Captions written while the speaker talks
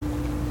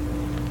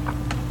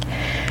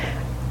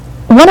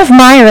One of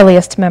my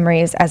earliest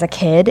memories as a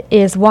kid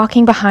is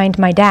walking behind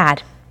my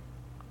dad.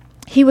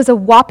 He was a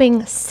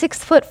whopping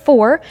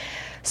 6'4",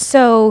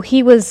 so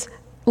he was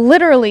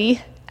literally,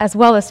 as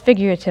well as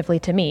figuratively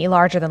to me,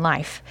 larger than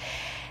life.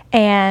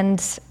 And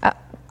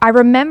I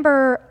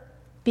remember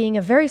being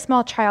a very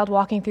small child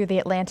walking through the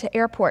Atlanta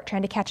airport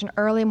trying to catch an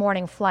early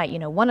morning flight. You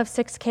know, one of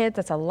 6 kids,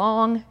 that's a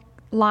long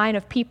line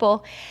of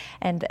people,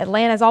 and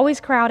Atlanta's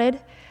always crowded,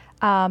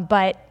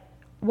 but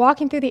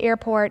walking through the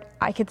airport,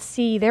 I could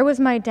see there was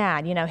my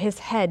dad, you know, his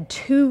head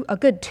a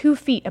good 2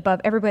 feet above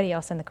everybody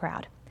else in the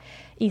crowd.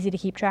 Easy to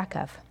keep track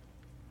of.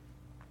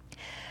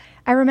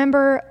 I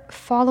remember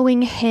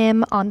following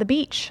him on the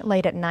beach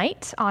late at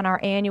night on our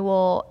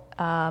annual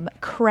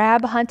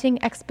crab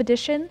hunting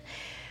expedition.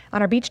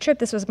 On our beach trip,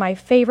 this was my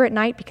favorite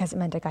night because it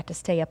meant I got to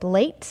stay up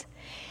late.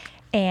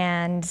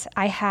 And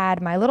I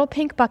had my little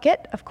pink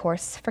bucket, of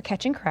course, for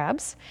catching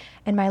crabs,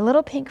 and my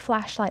little pink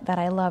flashlight that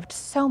I loved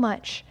so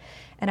much.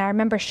 And I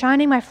remember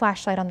shining my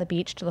flashlight on the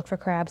beach to look for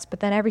crabs, but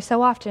then every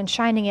so often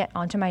shining it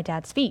onto my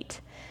dad's feet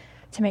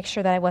to make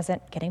sure that I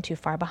wasn't getting too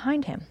far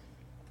behind him.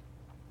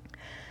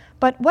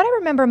 But what I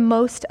remember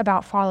most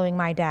about following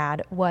my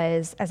dad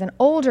was, as an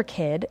older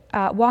kid,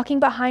 walking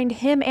behind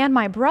him and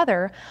my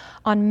brother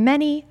on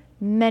many,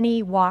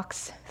 many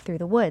walks through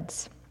the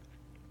woods.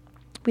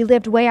 We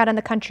lived way out in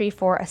the country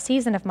for a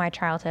season of my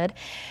childhood,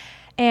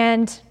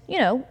 and, you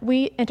know,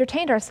 we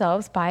entertained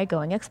ourselves by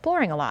going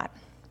exploring a lot.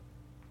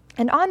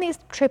 And on these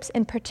trips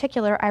in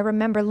particular, I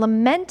remember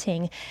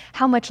lamenting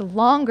how much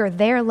longer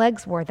their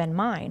legs were than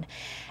mine,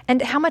 and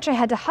how much I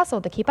had to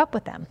hustle to keep up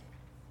with them.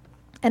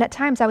 And at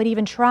times I would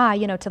even try,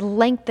 to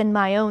lengthen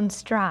my own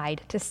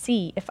stride to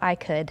see if I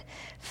could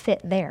fit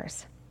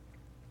theirs.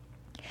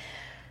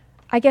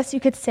 I guess you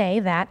could say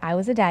that I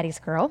was a daddy's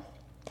girl,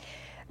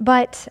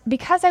 but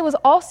because I was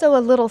also a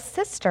little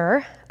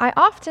sister, I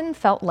often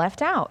felt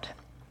left out.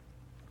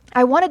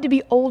 I wanted to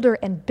be older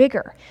and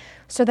bigger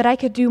so that I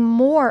could do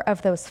more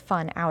of those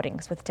fun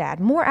outings with Dad,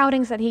 more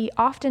outings that he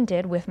often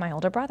did with my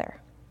older brother.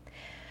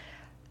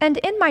 And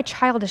in my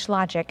childish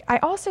logic, I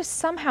also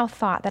somehow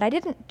thought that I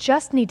didn't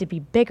just need to be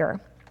bigger,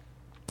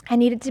 I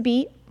needed to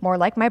be more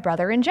like my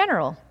brother in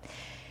general.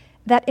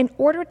 That in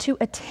order to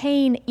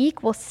attain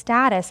equal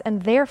status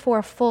and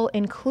therefore full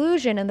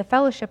inclusion in the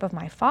fellowship of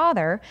my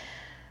father,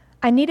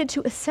 I needed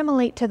to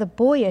assimilate to the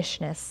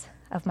boyishness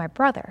of my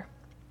brother.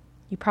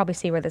 You probably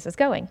see where this is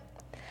going.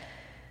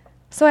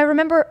 So I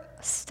remember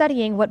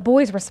studying what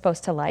boys were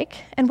supposed to like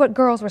and what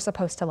girls were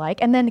supposed to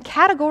like, and then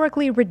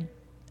categorically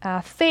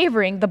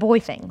favoring the boy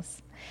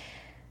things.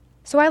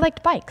 So I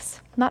liked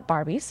bikes, not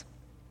Barbies.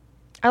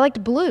 I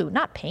liked blue,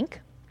 not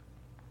pink.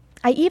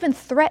 I even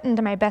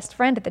threatened my best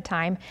friend at the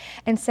time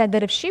and said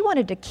that if she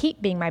wanted to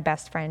keep being my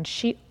best friend,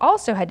 she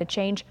also had to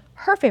change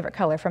her favorite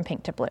color from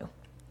pink to blue.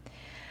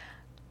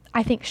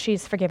 I think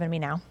she's forgiven me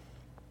now.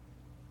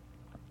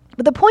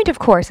 But the point, of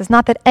course, is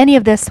not that any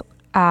of this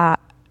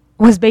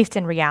was based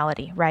in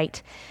reality,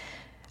 right?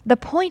 The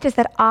point is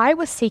that I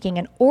was seeking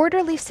an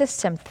orderly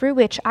system through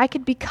which I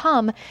could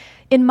become,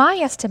 in my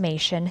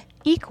estimation,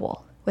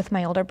 equal with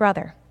my older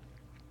brother.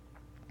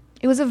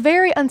 It was a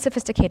very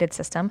unsophisticated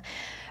system,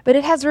 but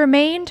it has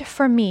remained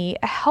for me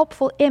a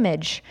helpful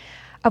image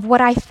of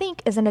what I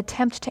think is an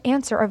attempt to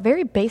answer a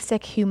very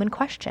basic human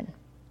question.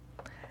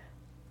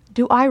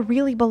 Do I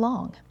really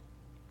belong?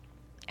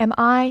 Am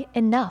I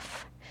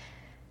enough?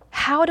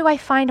 How do I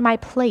find my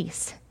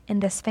place in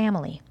this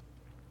family?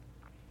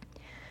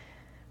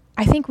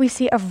 I think we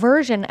see a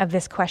version of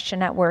this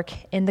question at work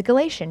in the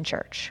Galatian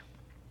church.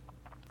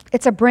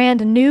 It's a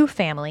brand new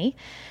family,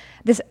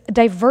 this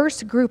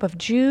diverse group of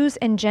Jews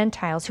and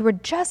Gentiles who are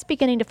just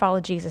beginning to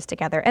follow Jesus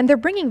together, and they're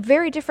bringing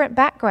very different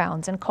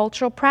backgrounds and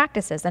cultural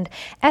practices and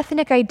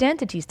ethnic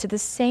identities to the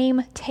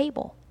same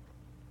table.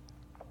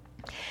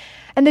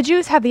 And the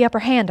Jews have the upper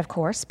hand, of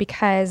course,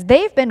 because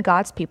they've been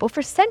God's people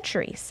for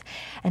centuries,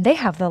 and they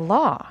have the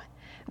law,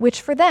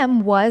 which for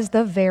them was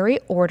the very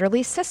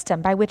orderly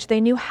system by which they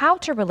knew how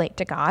to relate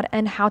to God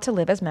and how to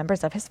live as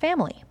members of his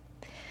family.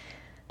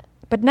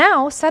 But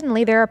now,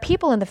 suddenly, there are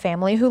people in the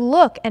family who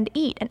look and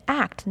eat and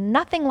act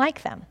nothing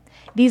like them.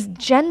 These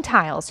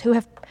Gentiles who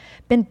have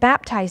been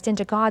baptized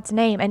into God's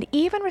name and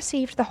even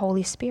received the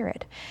Holy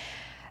Spirit.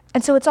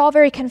 And so it's all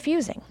very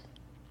confusing.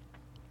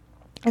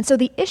 And so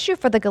the issue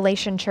for the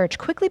Galatian church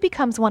quickly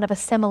becomes one of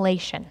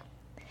assimilation.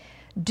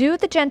 Do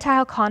the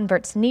Gentile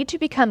converts need to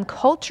become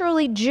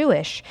culturally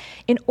Jewish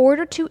in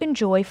order to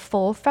enjoy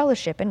full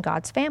fellowship in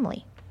God's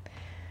family?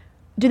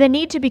 Do they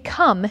need to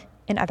become,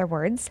 in other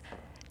words,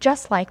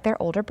 just like their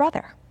older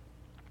brother?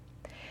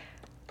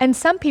 And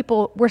some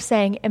people were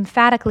saying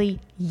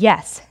emphatically,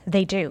 yes,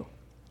 they do.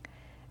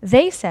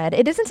 They said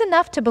it isn't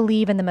enough to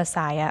believe in the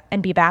Messiah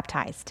and be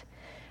baptized.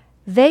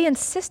 They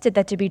insisted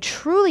that to be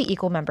truly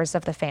equal members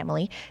of the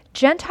family,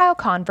 Gentile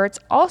converts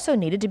also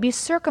needed to be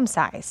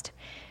circumcised.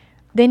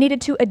 They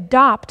needed to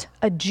adopt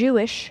a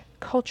Jewish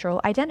cultural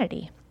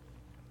identity.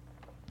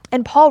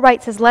 And Paul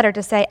writes his letter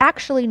to say,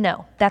 actually,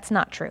 no, that's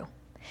not true.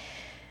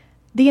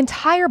 The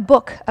entire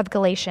book of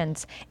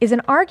Galatians is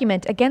an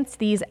argument against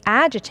these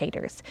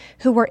agitators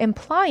who were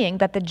implying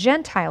that the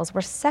Gentiles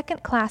were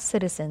second-class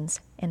citizens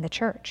in the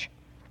church.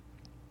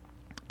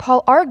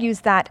 Paul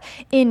argues that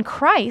in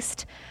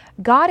Christ,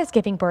 God is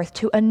giving birth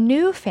to a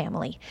new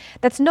family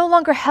that's no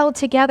longer held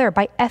together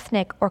by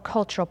ethnic or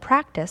cultural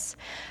practice,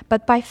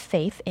 but by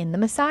faith in the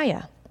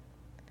Messiah.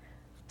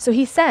 So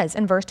he says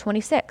in verse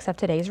 26 of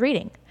today's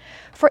reading,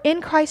 "For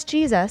in Christ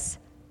Jesus,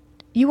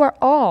 you are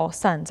all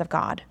sons of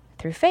God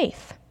through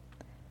faith.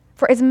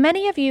 For as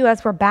many of you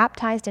as were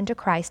baptized into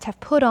Christ have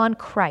put on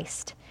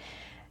Christ.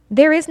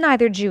 There is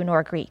neither Jew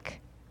nor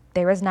Greek.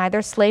 There is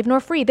neither slave nor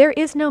free. There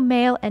is no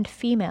male and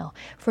female,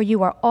 for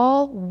you are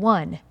all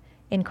one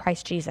in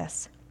Christ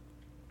Jesus."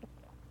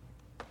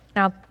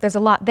 Now, there's a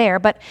lot there,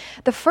 but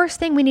the first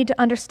thing we need to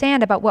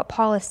understand about what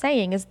Paul is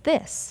saying is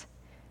this: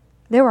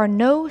 there are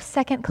no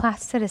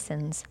second-class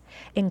citizens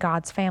in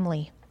God's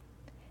family.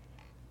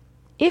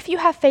 If you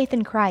have faith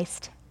in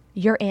Christ,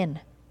 you're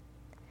in.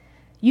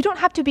 You don't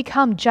have to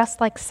become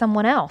just like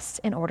someone else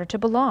in order to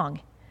belong.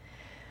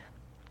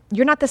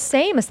 You're not the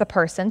same as the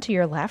person to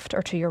your left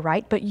or to your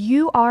right, but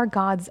you are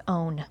God's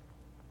own.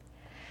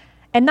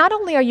 And not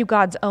only are you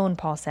God's own,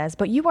 Paul says,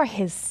 but you are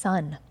his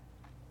son.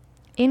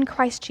 In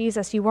Christ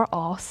Jesus, you are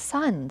all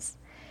sons.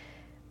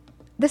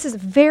 This is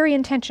very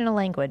intentional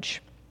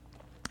language.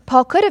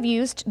 Paul could have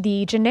used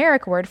the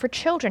generic word for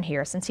children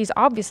here, since he's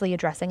obviously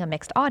addressing a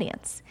mixed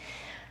audience,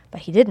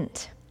 but he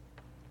didn't.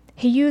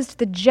 He used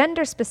the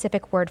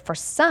gender-specific word for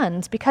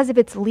sons because of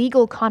its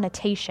legal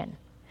connotation.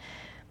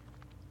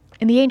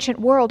 In the ancient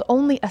world,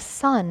 only a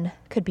son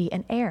could be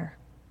an heir,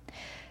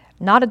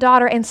 not a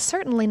daughter, and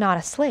certainly not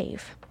a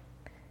slave.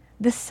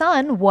 The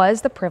son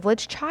was the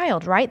privileged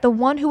child, right? The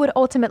one who would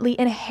ultimately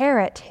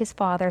inherit his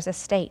father's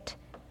estate.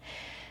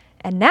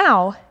 And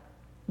now,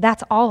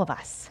 that's all of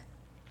us.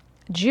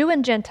 Jew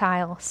and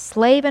Gentile,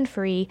 slave and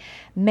free,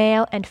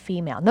 male and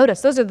female.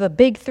 Notice, those are the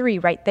big three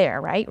right there,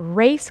 right?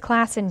 Race,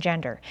 class, and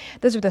gender.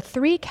 Those are the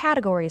three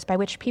categories by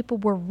which people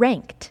were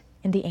ranked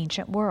in the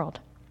ancient world.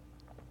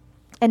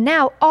 And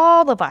now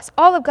all of us,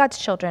 all of God's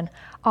children,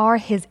 are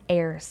his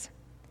heirs.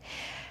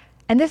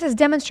 And this is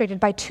demonstrated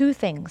by two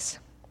things: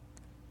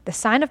 the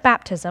sign of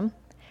baptism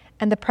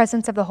and the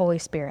presence of the Holy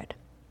Spirit.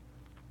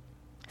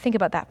 Think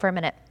about that for a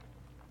minute.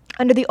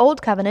 Under the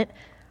Old Covenant,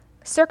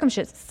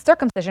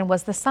 circumcision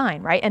was the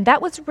sign, right? And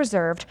that was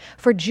reserved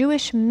for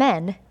Jewish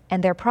men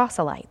and their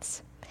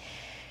proselytes.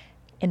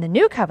 In the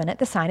New Covenant,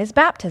 the sign is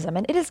baptism,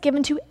 and it is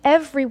given to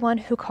everyone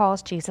who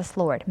calls Jesus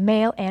Lord,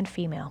 male and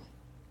female.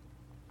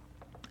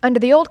 Under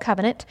the Old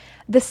Covenant,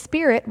 the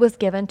Spirit was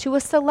given to a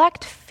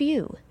select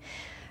few,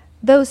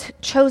 those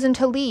chosen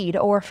to lead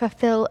or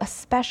fulfill a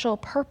special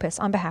purpose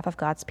on behalf of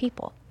God's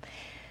people.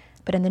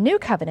 But in the New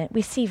Covenant,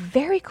 we see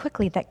very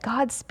quickly that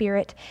God's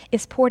Spirit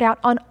is poured out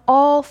on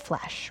all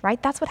flesh,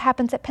 right? That's what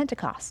happens at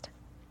Pentecost.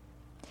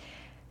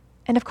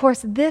 And of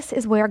course, this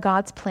is where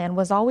God's plan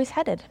was always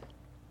headed.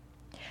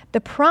 The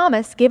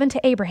promise given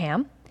to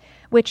Abraham,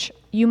 which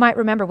you might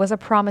remember was a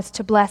promise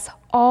to bless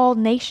all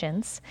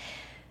nations,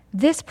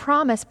 this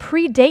promise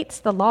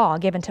predates the law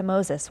given to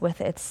Moses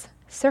with its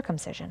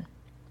circumcision.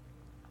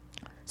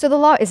 So the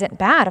law isn't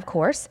bad, of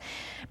course,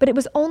 but it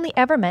was only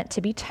ever meant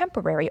to be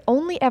temporary,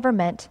 only ever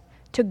meant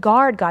to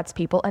guard God's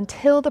people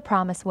until the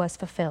promise was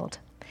fulfilled.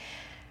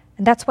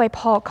 And that's why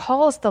Paul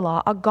calls the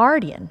law a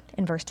guardian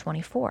in verse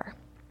 24.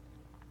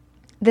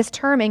 This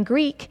term in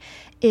Greek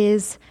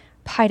is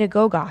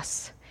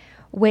paidagogos,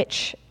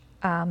 which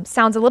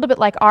sounds a little bit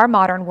like our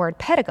modern word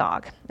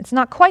pedagogue. It's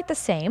not quite the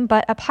same,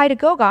 but a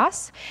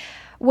paidagogos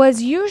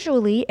was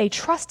usually a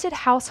trusted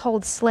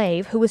household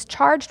slave who was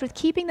charged with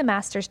keeping the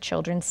master's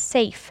children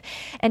safe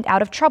and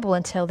out of trouble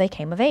until they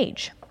came of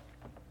age.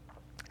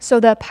 So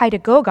the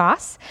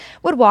paidagogos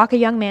would walk a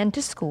young man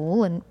to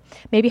school and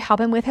maybe help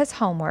him with his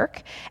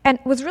homework, and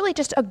was really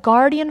just a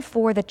guardian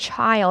for the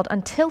child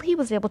until he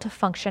was able to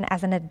function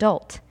as an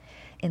adult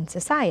in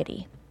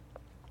society.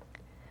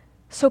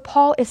 So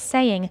Paul is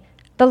saying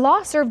the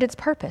law served its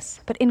purpose,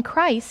 but in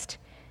Christ,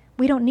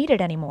 we don't need it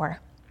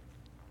anymore.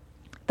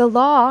 The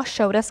law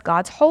showed us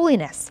God's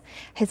holiness,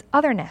 his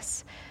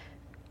otherness,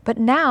 but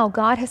now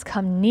God has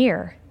come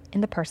near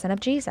in the person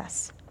of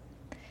Jesus.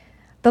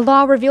 The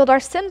law revealed our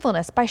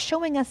sinfulness by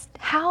showing us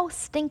how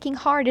stinking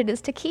hard it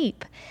is to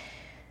keep.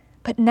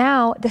 But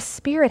now the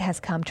Spirit has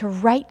come to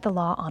write the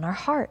law on our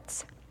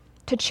hearts,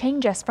 to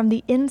change us from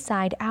the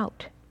inside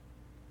out.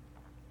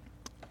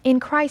 In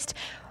Christ,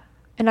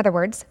 in other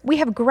words, we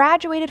have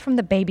graduated from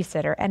the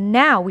babysitter, and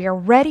now we are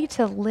ready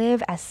to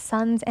live as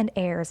sons and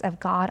heirs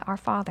of God our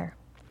Father.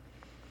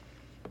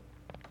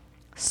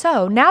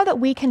 So now that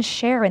we can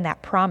share in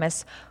that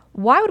promise,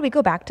 why would we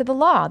go back to the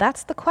law?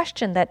 That's the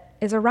question that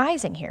is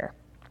arising here.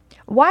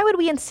 Why would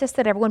we insist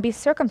that everyone be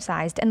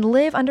circumcised and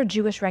live under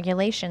Jewish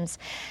regulations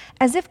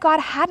as if God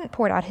hadn't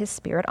poured out his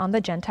Spirit on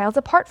the Gentiles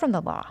apart from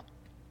the law?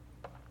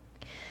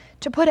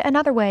 To put it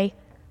another way,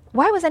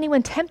 why was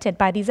anyone tempted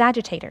by these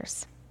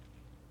agitators?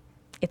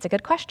 It's a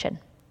good question.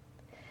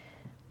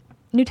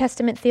 New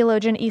Testament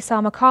theologian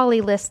Esau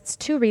McCaulley lists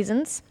two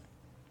reasons.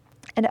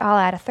 And I'll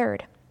add a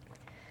third.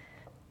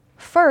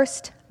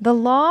 First, the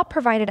law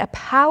provided a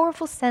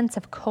powerful sense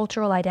of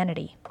cultural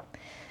identity.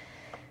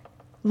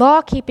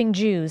 Law-keeping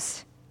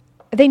Jews,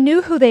 they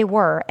knew who they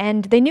were,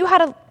 and they knew how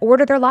to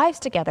order their lives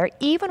together,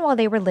 even while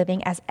they were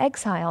living as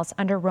exiles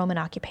under Roman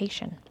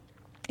occupation.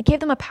 It gave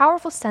them a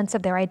powerful sense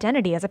of their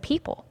identity as a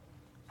people.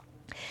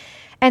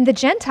 And the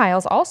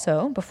Gentiles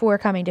also, before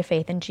coming to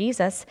faith in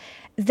Jesus,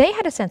 they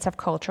had a sense of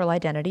cultural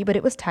identity, but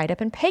it was tied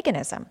up in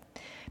paganism,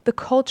 the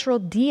cultural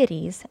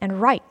deities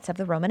and rites of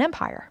the Roman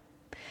Empire.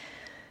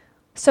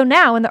 So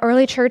now in the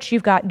early church,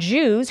 you've got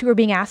Jews who are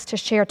being asked to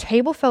share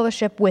table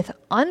fellowship with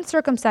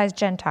uncircumcised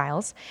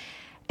Gentiles,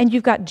 and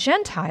you've got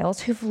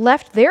Gentiles who've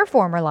left their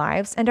former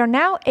lives and are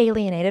now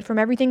alienated from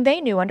everything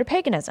they knew under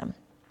paganism.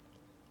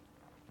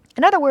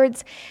 In other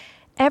words,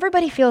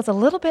 everybody feels a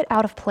little bit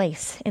out of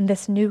place in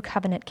this new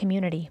covenant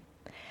community.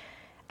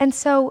 And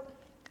so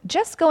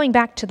just going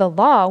back to the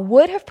law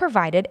would have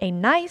provided a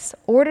nice,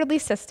 orderly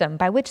system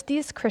by which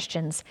these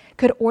Christians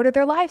could order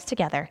their lives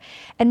together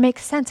and make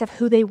sense of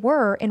who they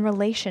were in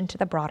relation to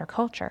the broader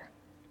culture.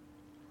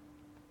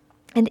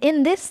 And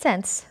in this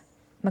sense,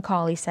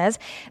 Macaulay says,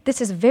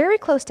 this is very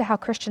close to how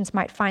Christians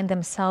might find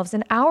themselves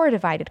in our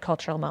divided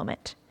cultural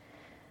moment.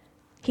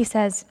 He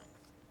says,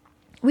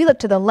 we look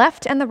to the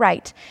left and the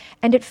right,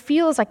 and it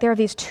feels like there are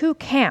these two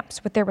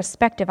camps with their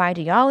respective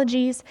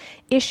ideologies,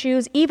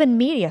 issues, even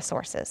media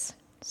sources.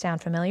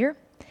 Sound familiar?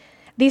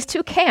 These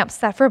two camps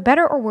that, for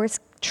better or worse,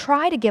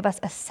 try to give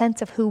us a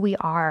sense of who we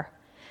are,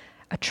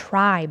 a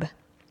tribe.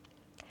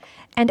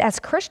 And as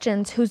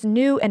Christians whose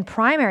new and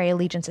primary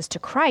allegiance is to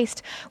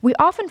Christ, we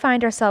often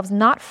find ourselves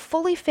not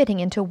fully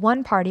fitting into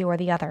one party or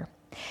the other.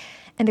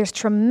 And there's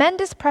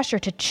tremendous pressure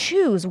to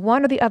choose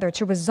one or the other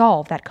to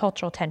resolve that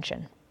cultural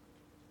tension.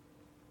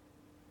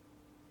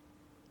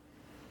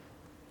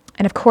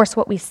 And of course,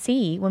 what we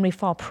see when we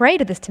fall prey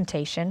to this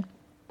temptation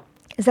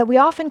is that we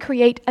often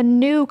create a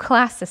new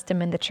class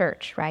system in the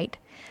church, right?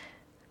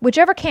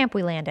 Whichever camp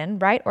we land in,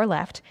 right or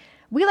left,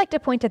 we like to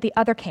point at the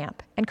other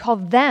camp and call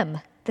them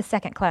the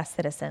second-class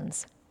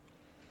citizens.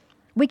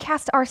 We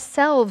cast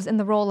ourselves in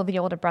the role of the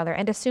older brother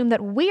and assume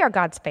that we are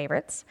God's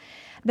favorites,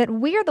 that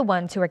we are the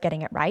ones who are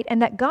getting it right,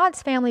 and that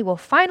God's family will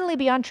finally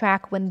be on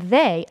track when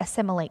they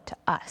assimilate to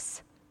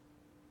us.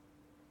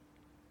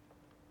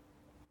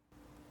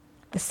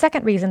 The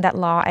second reason that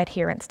law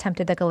adherents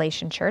tempted the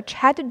Galatian church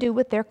had to do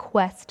with their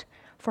quest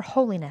for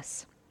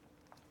holiness.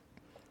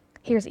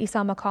 Here's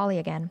Esau Macaulay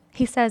again.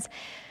 He says,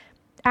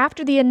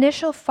 after the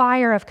initial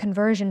fire of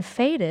conversion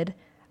faded,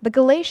 the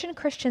Galatian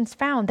Christians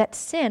found that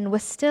sin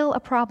was still a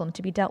problem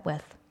to be dealt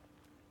with.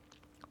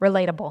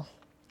 Relatable.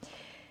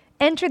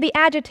 Enter the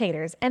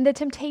agitators and the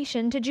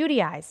temptation to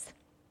Judaize.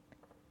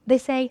 They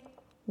say,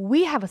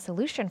 we have a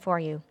solution for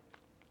you.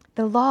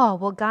 The law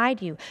will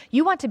guide you.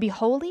 You want to be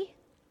holy?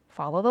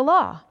 Follow the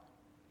law.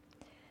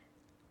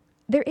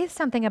 There is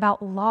something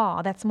about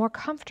law that's more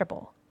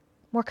comfortable,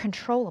 more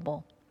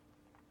controllable.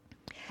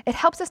 It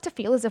helps us to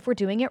feel as if we're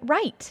doing it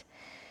right.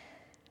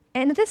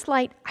 And in this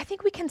light, I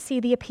think we can see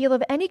the appeal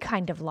of any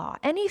kind of law,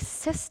 any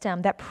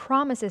system that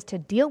promises to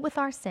deal with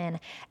our sin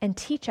and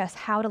teach us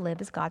how to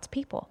live as God's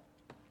people.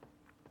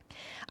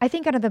 I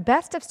think under the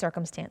best of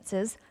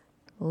circumstances,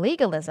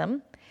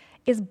 legalism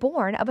is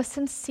born of a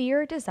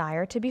sincere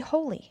desire to be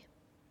holy.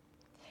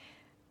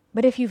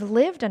 But if you've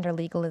lived under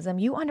legalism,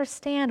 you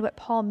understand what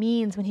Paul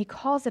means when he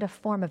calls it a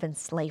form of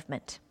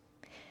enslavement.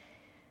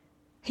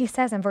 He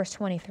says in verse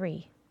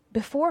 23,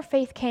 before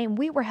faith came,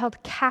 we were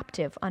held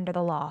captive under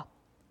the law.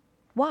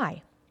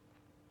 Why?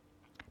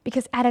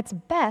 Because at its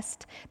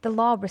best, the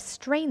law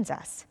restrains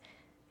us,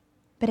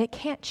 but it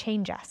can't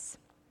change us.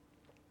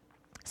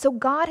 So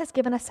God has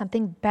given us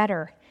something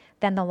better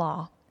than the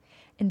law.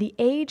 In the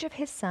age of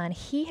his Son,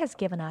 he has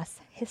given us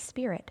his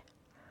Spirit.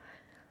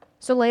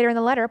 So later in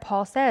the letter,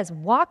 Paul says,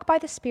 walk by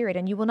the Spirit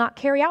and you will not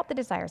carry out the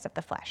desires of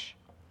the flesh.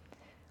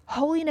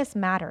 Holiness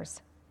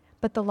matters,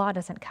 but the law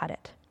doesn't cut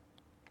it.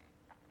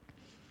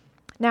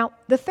 Now,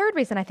 the third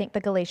reason I think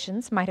the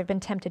Galatians might have been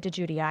tempted to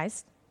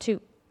Judaize,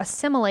 to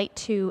assimilate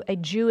to a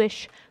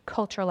Jewish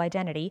cultural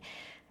identity,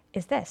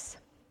 is this.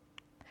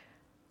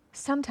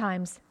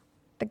 Sometimes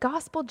the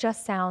gospel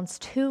just sounds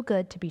too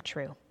good to be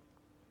true.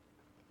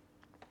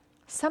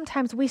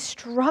 Sometimes we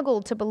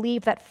struggle to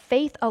believe that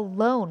faith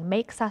alone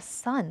makes us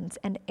sons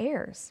and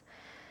heirs.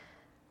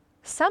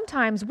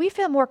 Sometimes we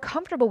feel more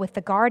comfortable with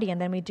the guardian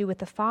than we do with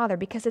the father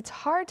because it's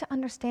hard to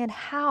understand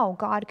how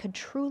God could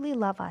truly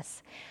love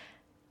us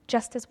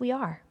just as we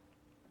are.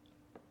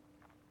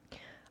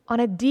 On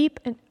a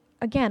deep and,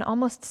 again,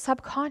 almost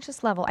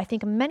subconscious level, I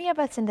think many of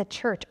us in the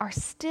church are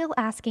still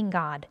asking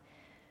God,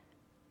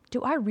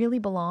 do I really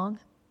belong?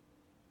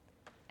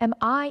 Am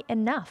I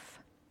enough?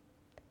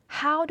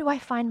 How do I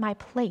find my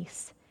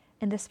place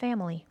in this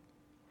family?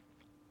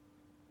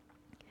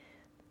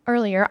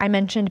 Earlier, I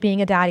mentioned being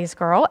a daddy's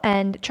girl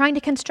and trying to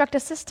construct a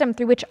system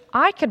through which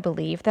I could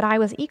believe that I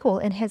was equal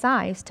in his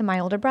eyes to my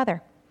older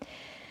brother.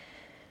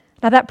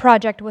 Now, that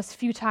project was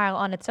futile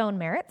on its own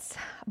merits,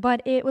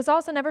 but it was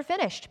also never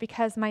finished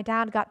because my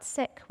dad got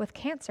sick with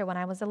cancer when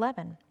I was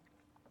 11.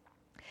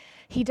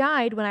 He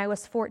died when I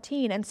was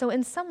 14, and so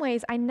in some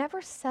ways, I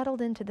never settled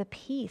into the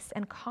peace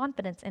and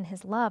confidence in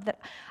his love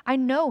that I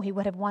know he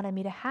would have wanted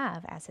me to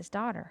have as his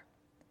daughter.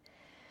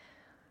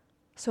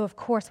 So, of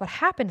course, what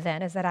happened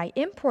then is that I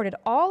imported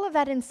all of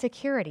that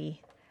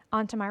insecurity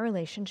onto my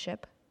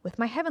relationship with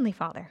my Heavenly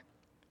Father.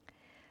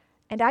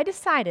 And I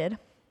decided,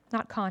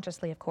 not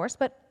consciously, of course,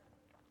 but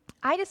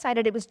I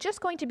decided it was just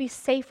going to be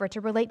safer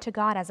to relate to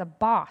God as a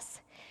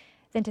boss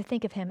than to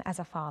think of him as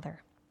a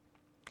father.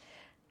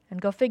 And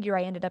go figure,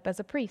 I ended up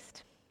as a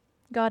priest.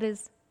 God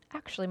is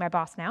actually my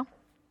boss now.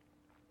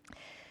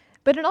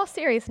 But in all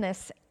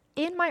seriousness,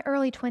 in my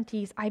early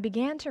 20s, I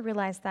began to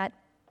realize that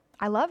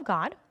I love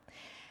God,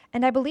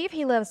 and I believe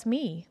he loves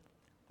me,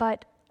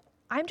 but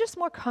I'm just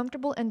more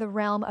comfortable in the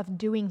realm of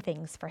doing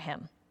things for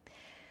him.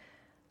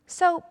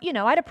 So,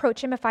 I'd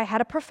approach him if I had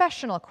a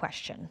professional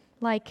question,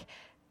 like,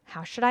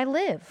 how should I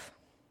live?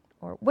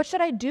 Or what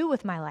should I do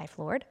with my life,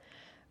 Lord?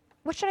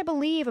 What should I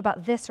believe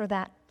about this or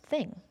that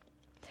thing?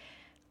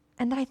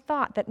 And I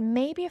thought that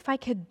maybe if I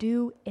could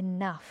do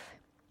enough,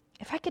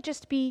 if I could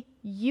just be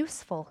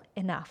useful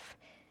enough,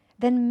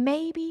 then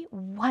maybe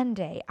one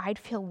day I'd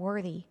feel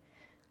worthy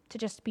to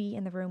just be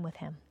in the room with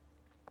him.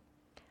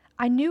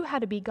 I knew how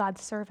to be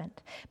God's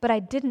servant, but I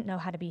didn't know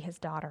how to be his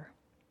daughter.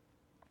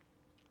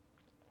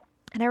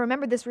 And I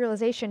remember this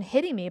realization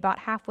hitting me about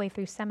halfway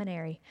through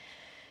seminary.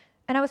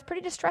 And I was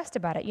pretty distressed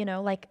about it,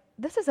 like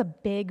this is a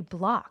big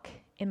block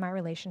in my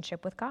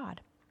relationship with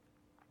God.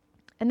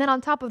 And then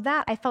on top of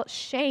that, I felt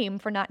shame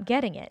for not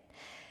getting it.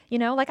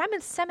 Like I'm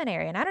in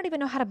seminary and I don't even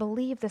know how to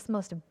believe this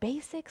most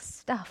basic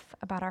stuff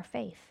about our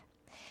faith.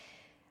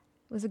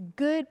 It was a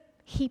good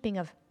heaping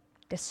of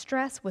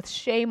distress with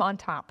shame on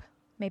top.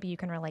 Maybe you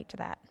can relate to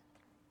that.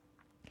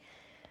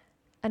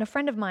 And a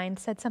friend of mine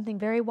said something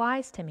very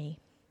wise to me.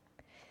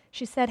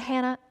 She said,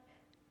 Hannah,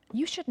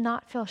 you should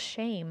not feel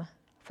shame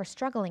for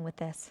struggling with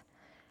this.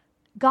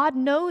 God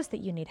knows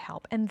that you need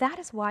help, and that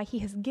is why he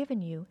has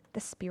given you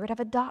the spirit of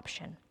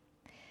adoption.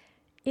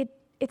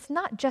 It's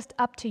not just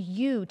up to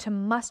you to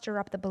muster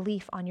up the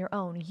belief on your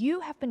own.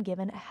 You have been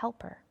given a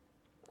helper.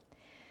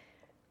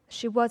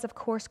 She was, of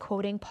course,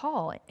 quoting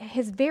Paul,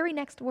 his very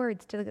next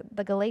words to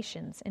the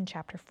Galatians in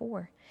chapter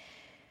 4.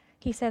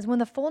 He says, when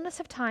the fullness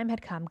of time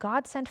had come,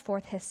 God sent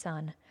forth his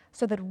Son,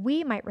 so that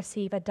we might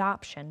receive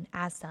adoption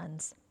as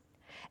sons.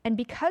 And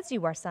because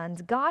you are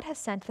sons, God has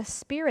sent the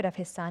Spirit of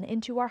his Son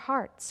into our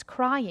hearts,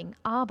 crying,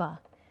 Abba,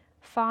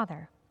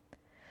 Father.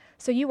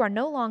 So you are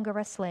no longer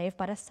a slave,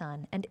 but a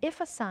son, and if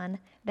a son,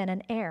 then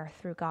an heir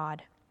through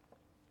God.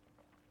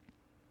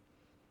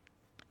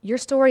 Your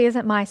story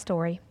isn't my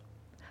story,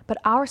 but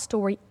our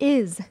story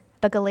is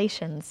the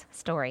Galatians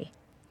story.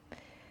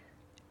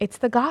 It's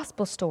the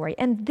gospel story,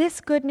 and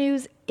this good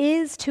news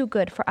is too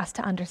good for us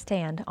to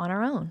understand on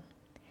our own.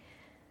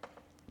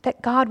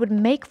 That God would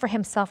make for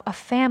himself a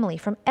family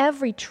from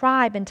every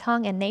tribe and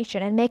tongue and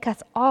nation and make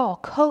us all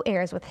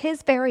co-heirs with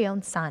his very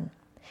own Son.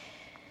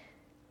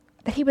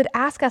 That he would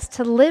ask us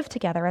to live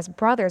together as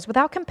brothers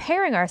without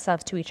comparing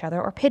ourselves to each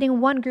other or pitting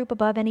one group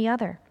above any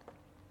other.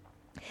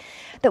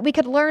 That we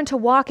could learn to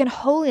walk in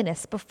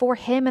holiness before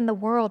him and the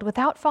world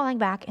without falling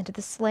back into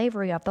the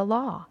slavery of the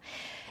law.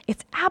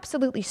 It's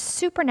absolutely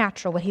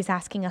supernatural what he's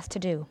asking us to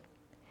do.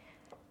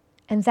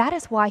 And that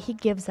is why he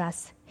gives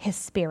us his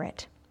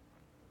Spirit.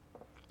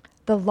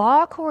 The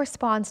law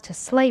corresponds to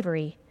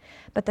slavery,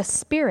 but the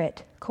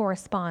Spirit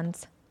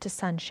corresponds to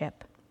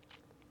sonship.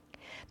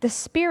 The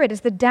Spirit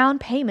is the down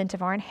payment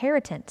of our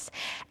inheritance,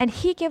 and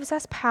he gives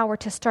us power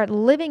to start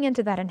living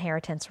into that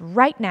inheritance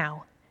right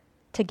now,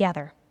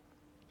 together.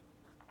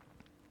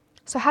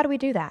 So how do we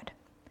do that?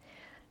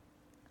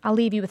 I'll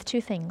leave you with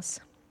two things.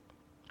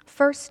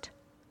 First,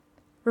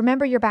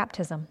 remember your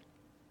baptism.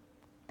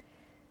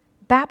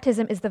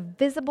 Baptism is the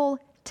visible,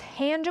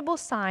 tangible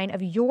sign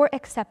of your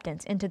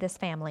acceptance into this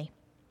family.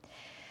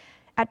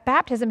 At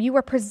baptism, you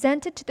are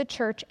presented to the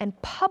church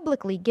and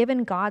publicly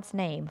given God's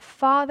name,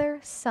 Father,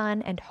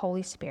 Son, and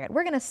Holy Spirit.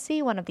 We're going to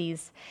see one of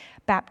these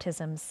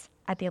baptisms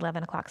at the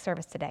 11 o'clock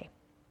service today.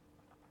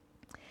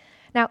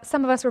 Now,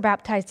 some of us were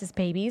baptized as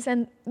babies,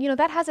 and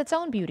that has its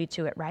own beauty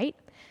to it, right?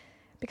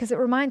 Because it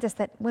reminds us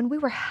that when we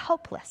were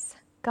helpless,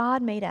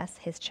 God made us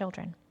his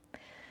children.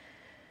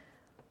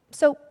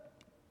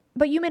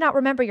 But you may not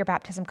remember your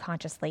baptism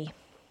consciously.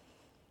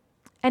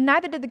 And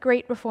neither did the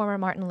great reformer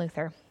Martin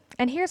Luther.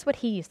 And here's what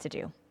he used to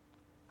do.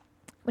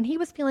 When he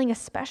was feeling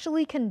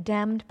especially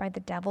condemned by the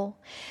devil,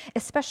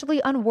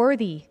 especially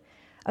unworthy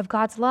of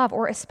God's love,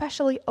 or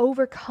especially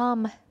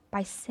overcome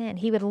by sin,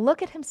 he would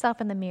look at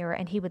himself in the mirror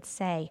and he would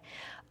say,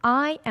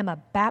 I am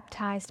a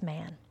baptized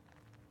man.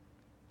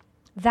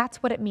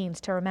 That's what it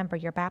means to remember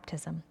your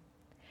baptism.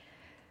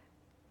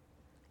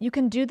 You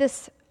can do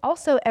this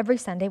also every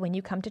Sunday when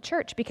you come to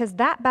church, because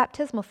that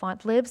baptismal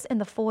font lives in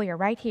the foyer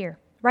right here,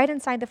 right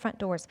inside the front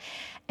doors.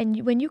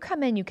 And when you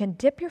come in, you can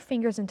dip your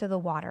fingers into the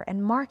water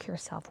and mark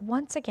yourself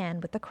once again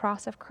with the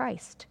cross of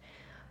Christ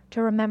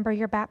to remember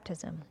your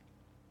baptism.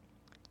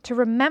 To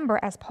remember,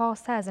 as Paul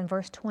says in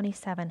verse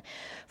 27,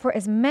 for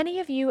as many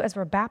of you as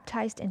were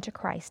baptized into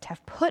Christ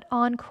have put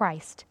on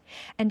Christ,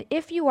 and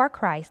if you are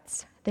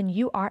Christ's, then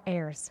you are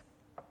heirs.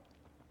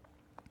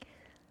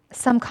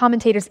 Some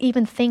commentators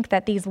even think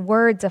that these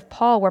words of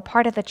Paul were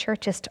part of the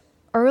church's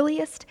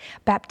earliest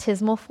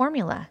baptismal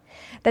formula,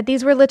 that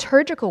these were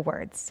liturgical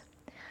words.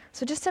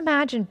 So just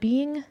imagine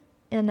being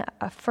in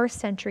a first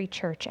century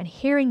church and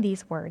hearing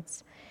these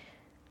words: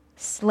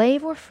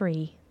 slave or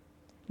free,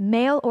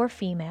 male or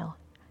female,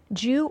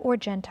 Jew or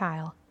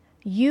Gentile,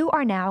 you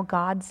are now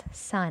God's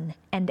son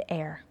and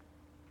heir.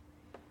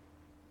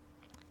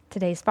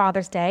 Today's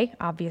Father's Day,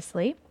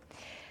 obviously.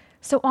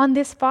 So on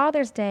this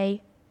Father's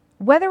Day,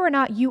 whether or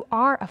not you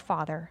are a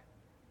father,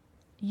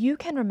 you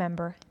can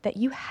remember that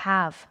you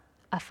have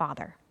a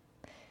father.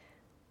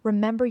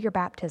 Remember your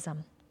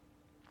baptism.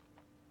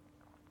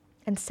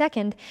 And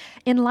second,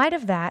 in light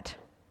of that,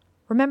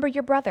 remember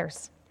your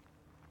brothers.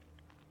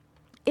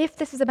 If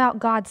this is about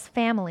God's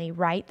family,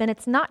 right, then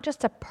it's not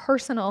just a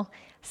personal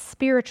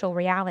spiritual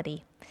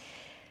reality.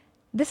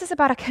 This is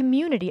about a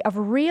community of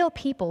real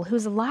people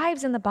whose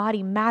lives in the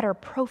body matter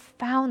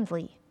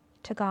profoundly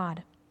to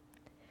God.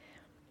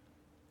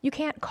 You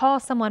can't call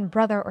someone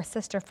brother or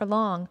sister for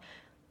long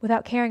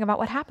without caring about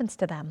what happens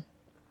to them.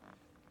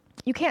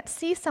 You can't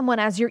see someone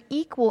as your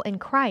equal in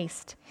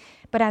Christ,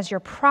 but as your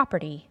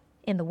property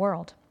in the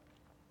world.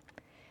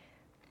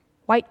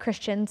 White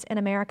Christians in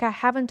America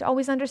haven't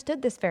always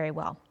understood this very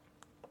well.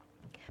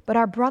 But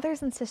our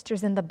brothers and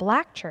sisters in the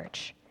Black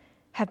church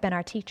have been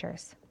our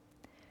teachers.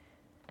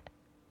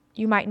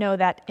 You might know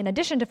that in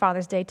addition to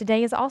Father's Day,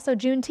 today is also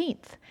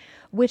Juneteenth,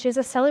 which is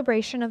a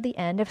celebration of the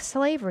end of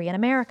slavery in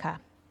America.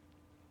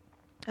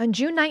 On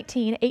June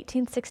 19,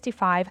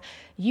 1865,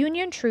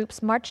 Union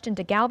troops marched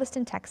into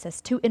Galveston,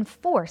 Texas to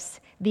enforce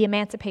the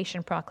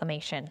Emancipation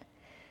Proclamation,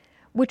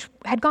 which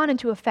had gone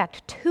into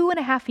effect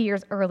 2.5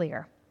 years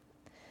earlier.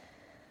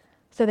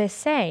 So they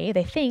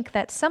think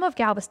that some of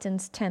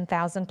Galveston's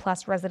 10,000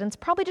 plus residents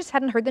probably just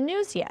hadn't heard the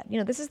news yet. You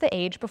know, this is the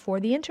age before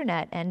the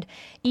internet and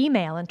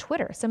email and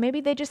Twitter. So maybe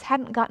they just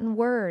hadn't gotten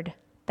word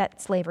that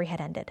slavery had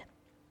ended.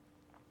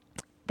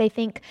 They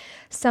think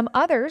some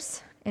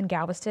others in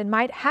Galveston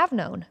might have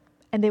known,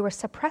 and they were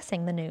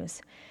suppressing the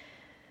news.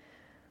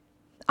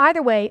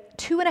 Either way,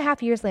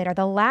 2.5 years later,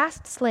 the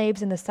last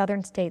slaves in the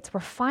southern states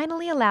were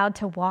finally allowed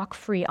to walk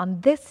free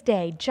on this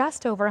day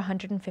just over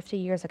 150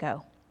 years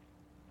ago.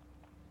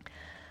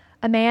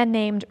 A man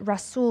named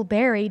Rasul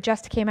Berry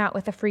just came out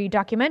with a free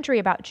documentary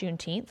about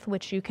Juneteenth,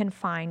 which you can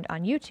find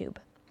on YouTube.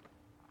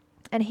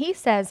 And he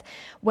says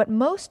what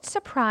most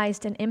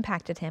surprised and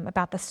impacted him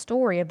about the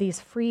story of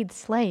these freed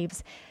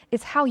slaves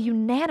is how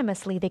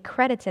unanimously they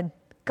credited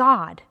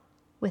God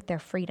with their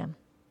freedom.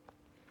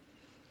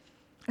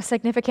 A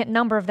significant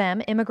number of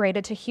them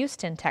immigrated to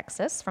Houston,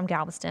 Texas, from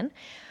Galveston,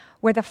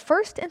 where the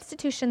first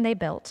institution they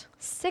built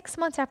 6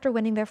 months after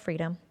winning their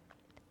freedom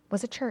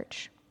was a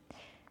church.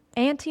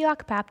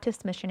 Antioch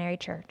Baptist Missionary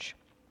Church.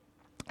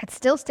 It's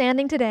still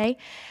standing today,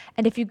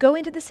 and if you go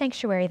into the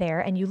sanctuary there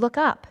and you look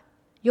up,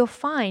 you'll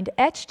find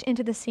etched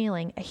into the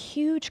ceiling a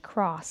huge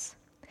cross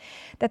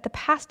that the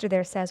pastor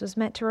there says was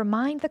meant to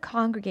remind the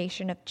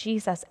congregation of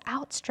Jesus'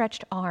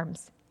 outstretched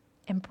arms,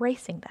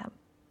 embracing them,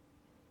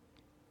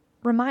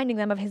 reminding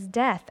them of his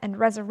death and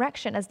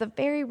resurrection as the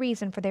very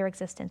reason for their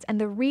existence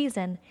and the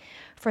reason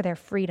for their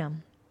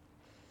freedom.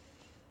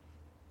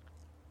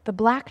 The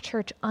Black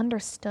church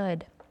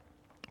understood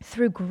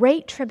through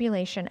great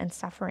tribulation and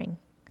suffering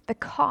the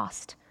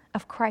cost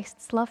of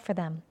Christ's love for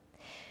them.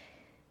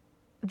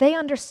 They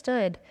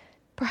understood,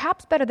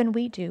 perhaps better than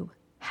we do,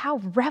 how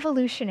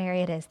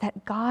revolutionary it is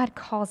that God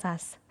calls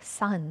us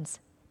sons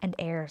and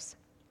heirs.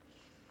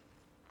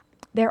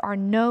 There are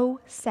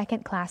no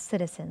second-class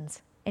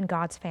citizens in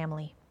God's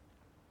family.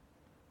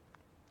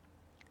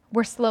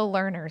 We're slow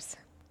learners,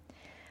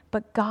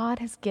 but God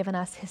has given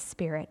us his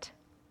Spirit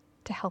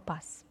to help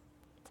us.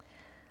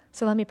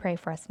 So let me pray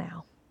for us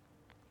now.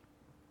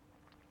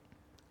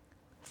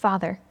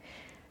 Father,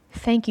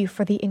 thank you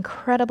for the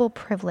incredible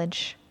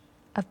privilege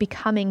of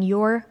becoming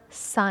your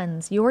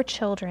sons, your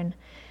children,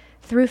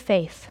 through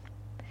faith,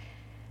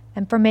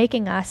 and for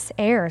making us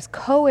heirs,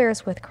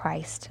 co-heirs with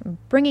Christ,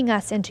 bringing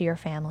us into your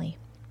family.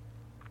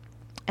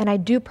 And I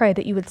do pray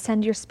that you would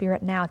send your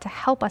Spirit now to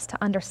help us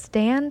to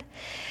understand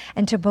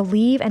and to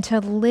believe and to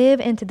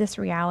live into this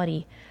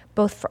reality,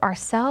 both for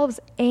ourselves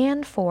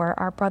and for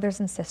our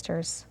brothers and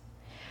sisters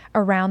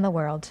around the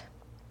world.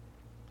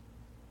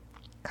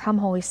 Come,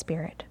 Holy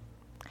Spirit.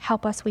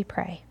 Help us, we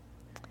pray.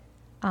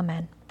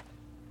 Amen.